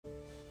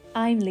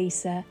I'm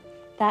Lisa,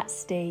 that's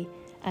Steve,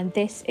 and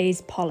this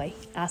is Polly,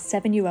 our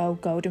 7-year-old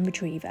golden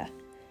retriever.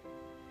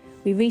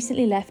 We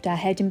recently left our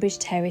Headinbridge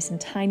terrace and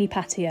tiny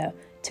patio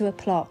to a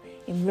plot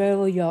in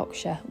rural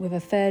Yorkshire with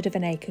 1/3 of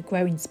an acre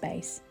growing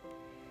space.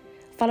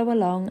 Follow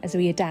along as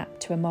we adapt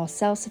to a more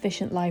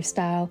self-sufficient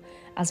lifestyle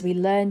as we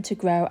learn to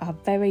grow our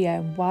very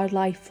own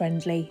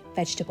wildlife-friendly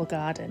vegetable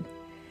garden.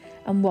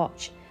 And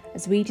watch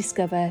as we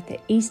discover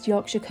the East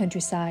Yorkshire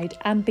countryside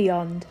and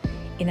beyond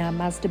in our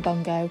Mazda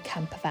Bongo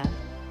camper van.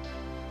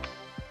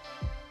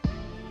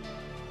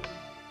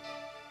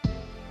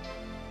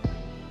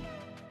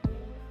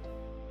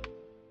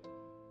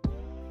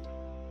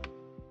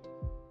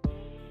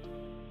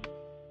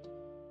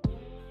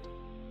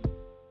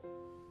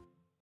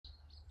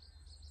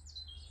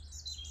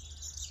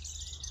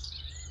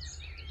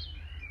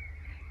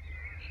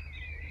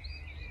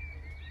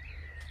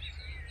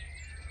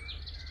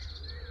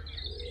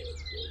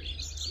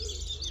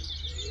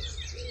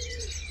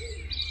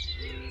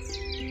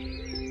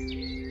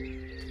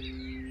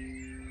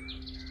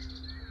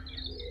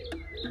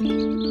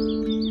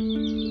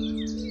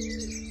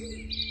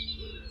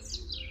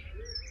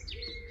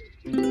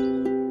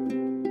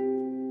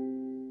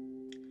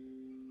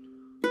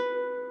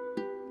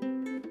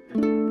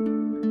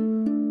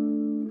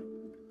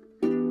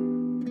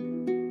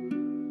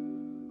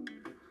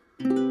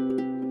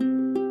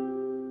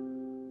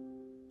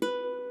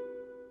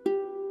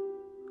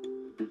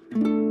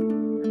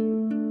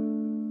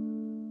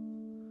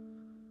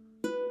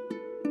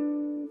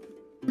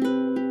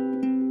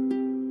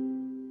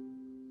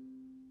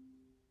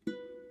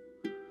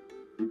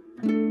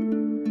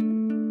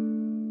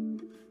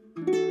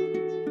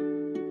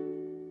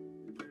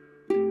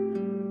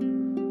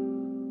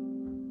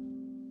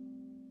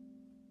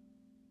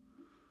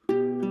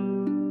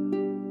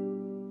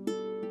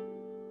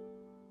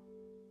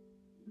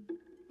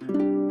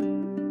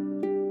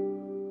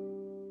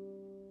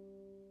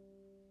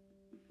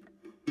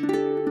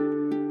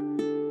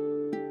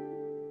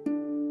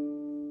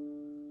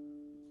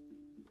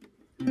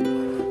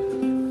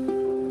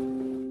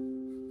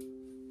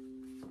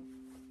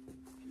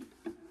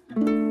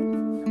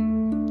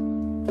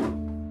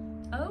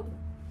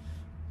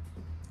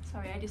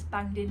 Just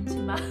banged into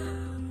my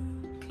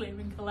clear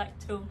and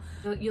collect tool.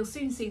 You'll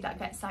soon see that I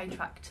get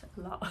sidetracked a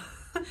lot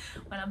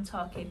when I'm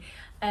talking.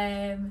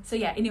 So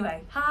yeah,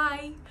 anyway,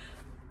 hi,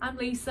 I'm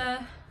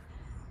Lisa.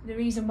 The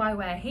reason why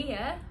we're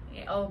here,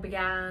 it all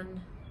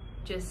began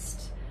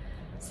just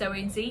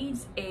sowing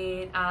seeds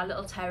in our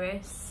little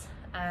terrace,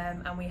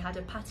 and we had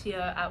a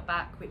patio out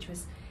back which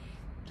was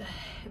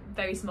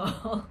very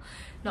small,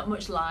 not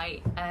much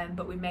light,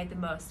 but we made the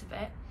most of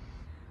it.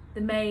 The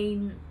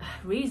main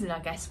reason, I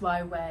guess,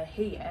 why we're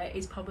here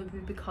is probably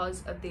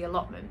because of the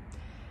allotment.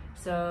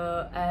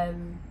 So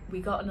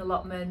we got an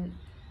allotment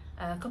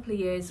a couple of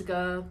years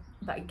ago,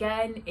 but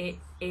again it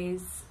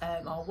is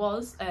or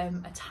was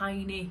a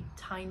tiny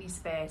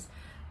space.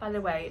 By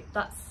the way,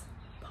 that's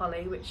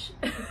Polly, which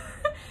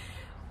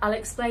I'll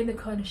explain the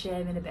cone of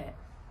shame in a bit.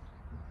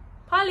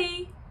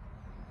 Polly!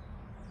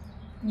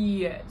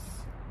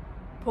 Yes,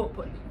 poor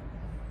Polly.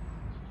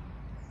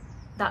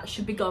 That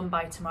should be gone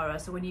by tomorrow,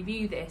 so when you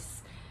view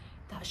this,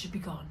 that should be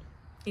gone.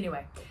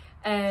 Anyway,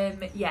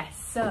 yes,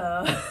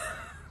 so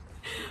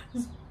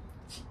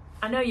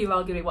I know you're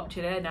all gonna be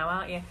watching her now,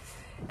 aren't you?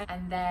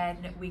 And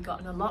then we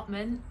got an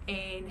allotment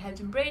in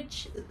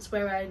Headinbridge. That's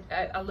where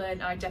I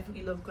learned I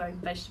definitely love growing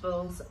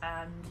vegetables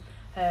and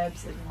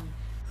herbs and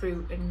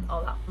fruit and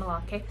all that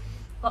malarkey.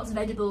 Lots of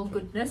edible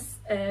goodness.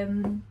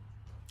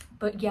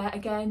 But yeah,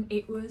 again,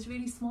 it was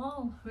really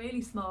small,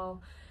 really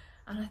small.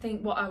 And I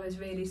think what I was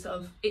really sort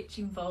of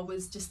itching for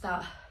was just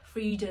that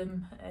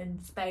freedom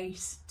and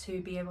space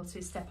to be able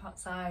to step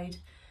outside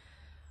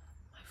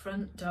my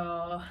front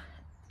door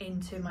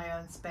into my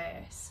own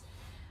space.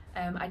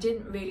 I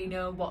didn't really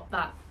know what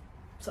that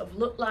sort of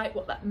looked like,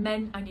 what that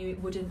meant. I knew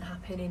it wouldn't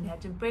happen in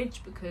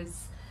Headinbridge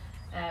because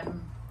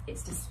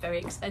it's just very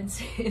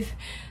expensive.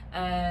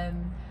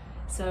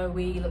 So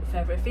we looked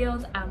further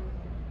afield, and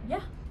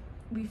yeah,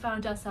 we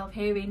found ourselves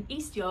here in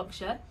East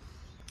Yorkshire.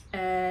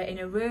 In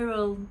a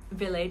rural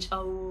village,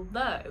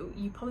 although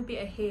you probably be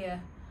able to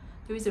hear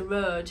there is a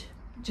road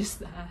just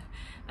there,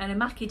 and a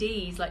Mackie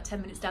D's like 10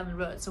 minutes down the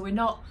road, so we're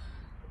not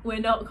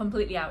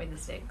completely out in the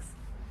sticks.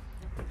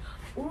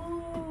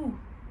 Ooh,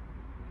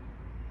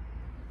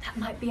 that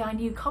might be our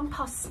new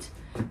compost.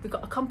 We've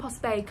got a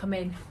compost bay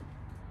coming.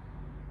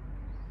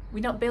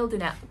 We're not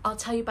building it. I'll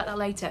tell you about that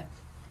later.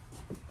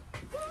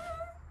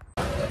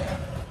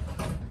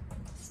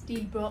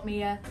 Steve brought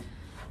me a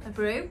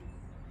brew.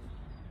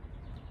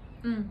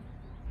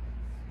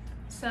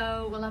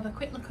 So we'll have a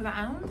quick look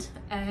around.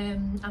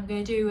 I'm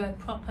going to do a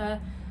proper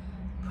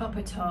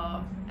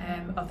tour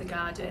of the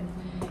garden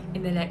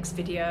in the next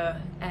video.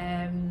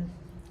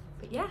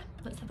 But yeah,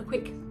 let's have a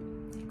quick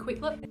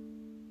look.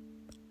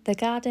 The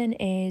garden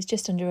is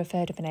just under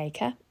 1/3 of an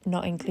acre,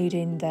 not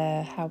including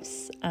the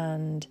house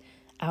and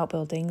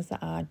outbuildings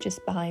that are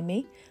just behind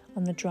me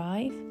on the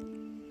drive.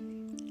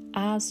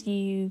 As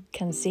you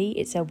can see,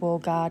 it's a wall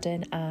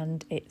garden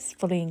and it's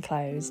fully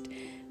enclosed,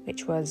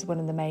 which was one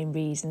of the main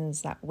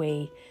reasons that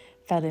we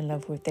fell in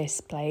love with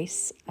this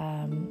place.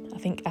 I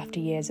think after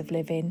years of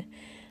living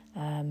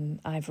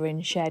either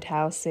in shared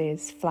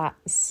houses,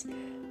 flats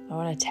or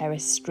on a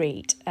terrace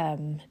street,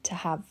 to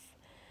have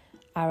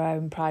our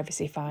own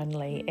privacy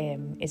finally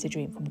is a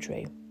dream come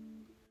true.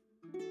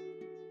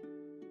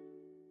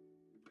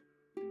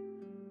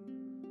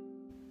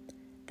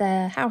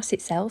 The house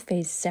itself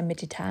is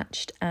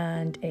semi-detached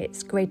and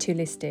it's Grade 2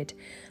 listed,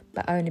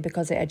 but only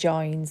because it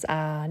adjoins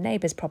our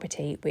neighbour's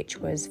property, which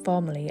was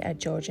formerly a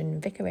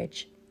Georgian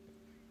vicarage.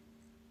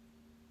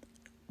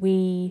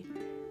 We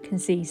can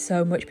see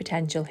so much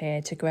potential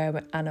here to grow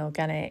an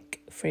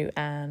organic fruit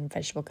and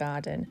vegetable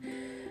garden,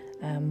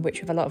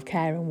 which with a lot of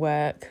care and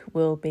work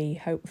will be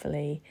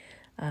hopefully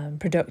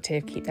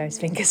productive, keep those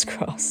fingers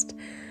crossed.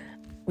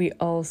 We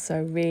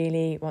also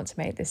really want to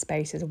make this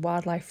space as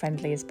wildlife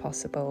friendly as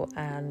possible,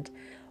 and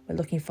we're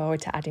looking forward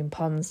to adding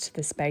ponds to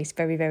the space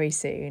very, very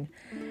soon.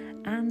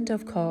 And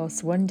of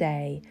course, one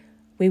day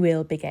we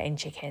will be getting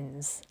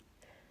chickens.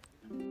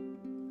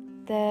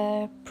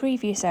 The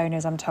previous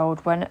owners, I'm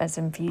told, weren't as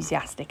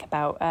enthusiastic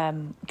about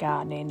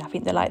gardening. I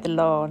think they liked the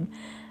lawn,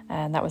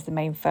 and that was the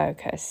main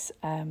focus.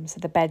 So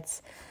the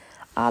beds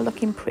are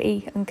looking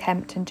pretty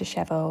unkempt and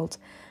dishevelled.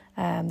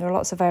 There are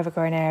lots of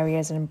overgrown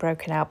areas and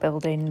broken out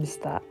buildings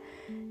that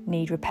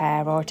need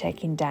repair or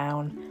taking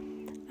down.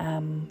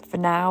 For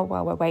now,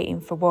 while we're waiting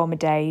for warmer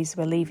days,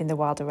 we're leaving the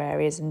wilder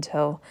areas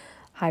until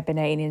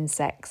hibernating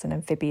insects and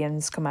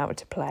amphibians come out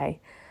to play.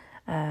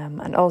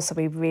 And also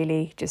we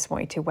really just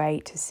wanted to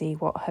wait to see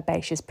what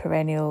herbaceous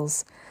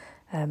perennials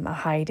are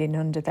hiding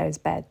under those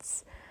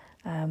beds.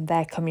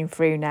 They're coming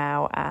through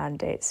now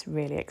and it's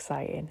really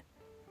exciting.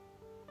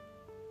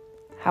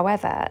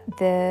 However,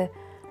 the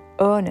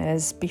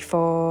owners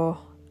before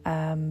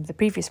the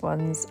previous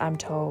ones, I'm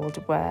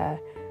told, were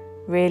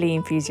really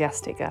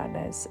enthusiastic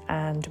owners,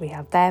 and we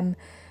have them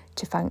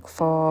to thank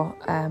for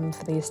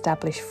the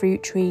established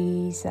fruit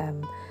trees,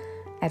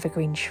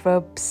 evergreen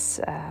shrubs,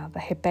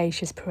 the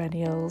herbaceous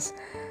perennials,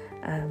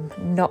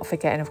 not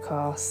forgetting, of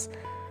course,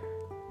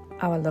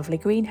 our lovely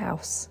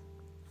greenhouse.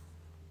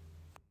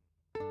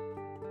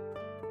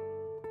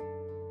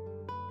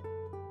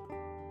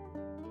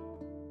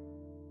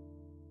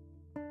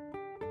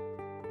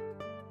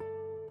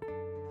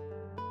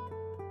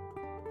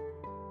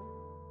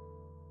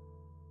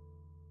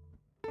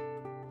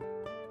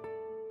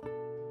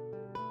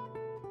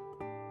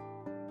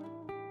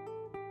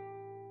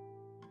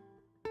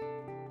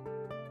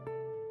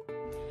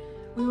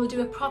 We will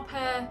do a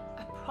proper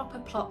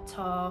plot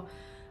tour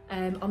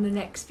on the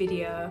next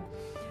video,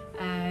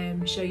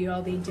 show you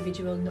all the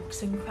individual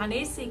nooks and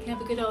crannies so you can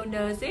have a good old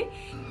nosy.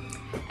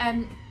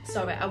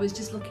 Sorry, I was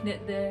just looking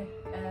at the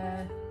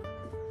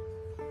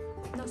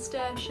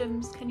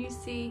nasturtiums. Can you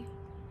see?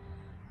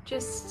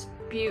 Just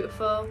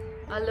beautiful.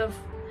 I love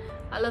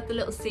the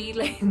little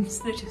seedlings.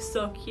 They're just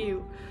so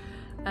cute.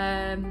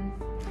 I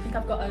think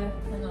I've got a,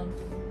 hang on.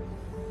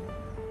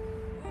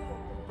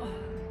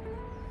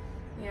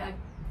 Yeah,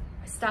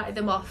 I started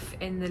them off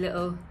in the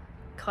little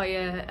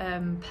coir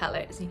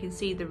pellets, and you can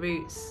see the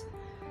roots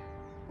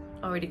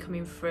already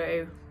coming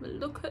through. But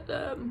look at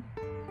them,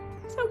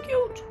 so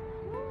cute.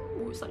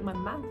 Ooh, it's like my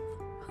mouth.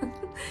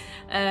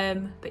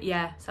 But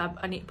yeah, so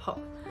I need to pop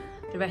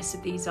the rest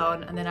of these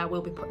on, and then I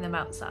will be putting them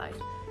outside.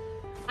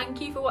 Thank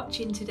you for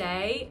watching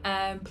today.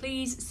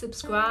 Please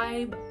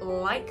subscribe,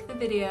 like the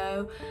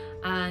video,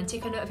 and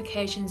tick on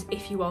notifications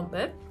if you want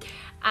them.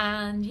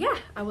 And yeah,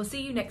 I will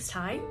see you next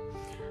time.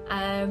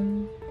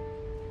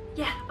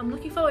 Yeah, I'm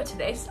looking forward to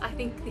this. I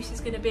think this is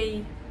going to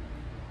be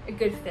a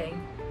good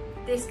thing.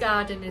 This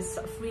garden has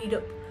sort of freed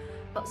up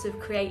lots of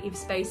creative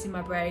space in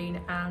my brain,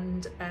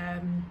 and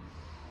I'm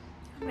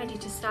ready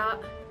to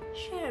start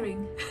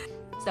sharing.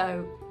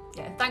 So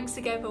yeah, thanks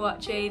again for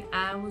watching,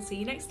 and we'll see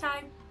you next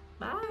time.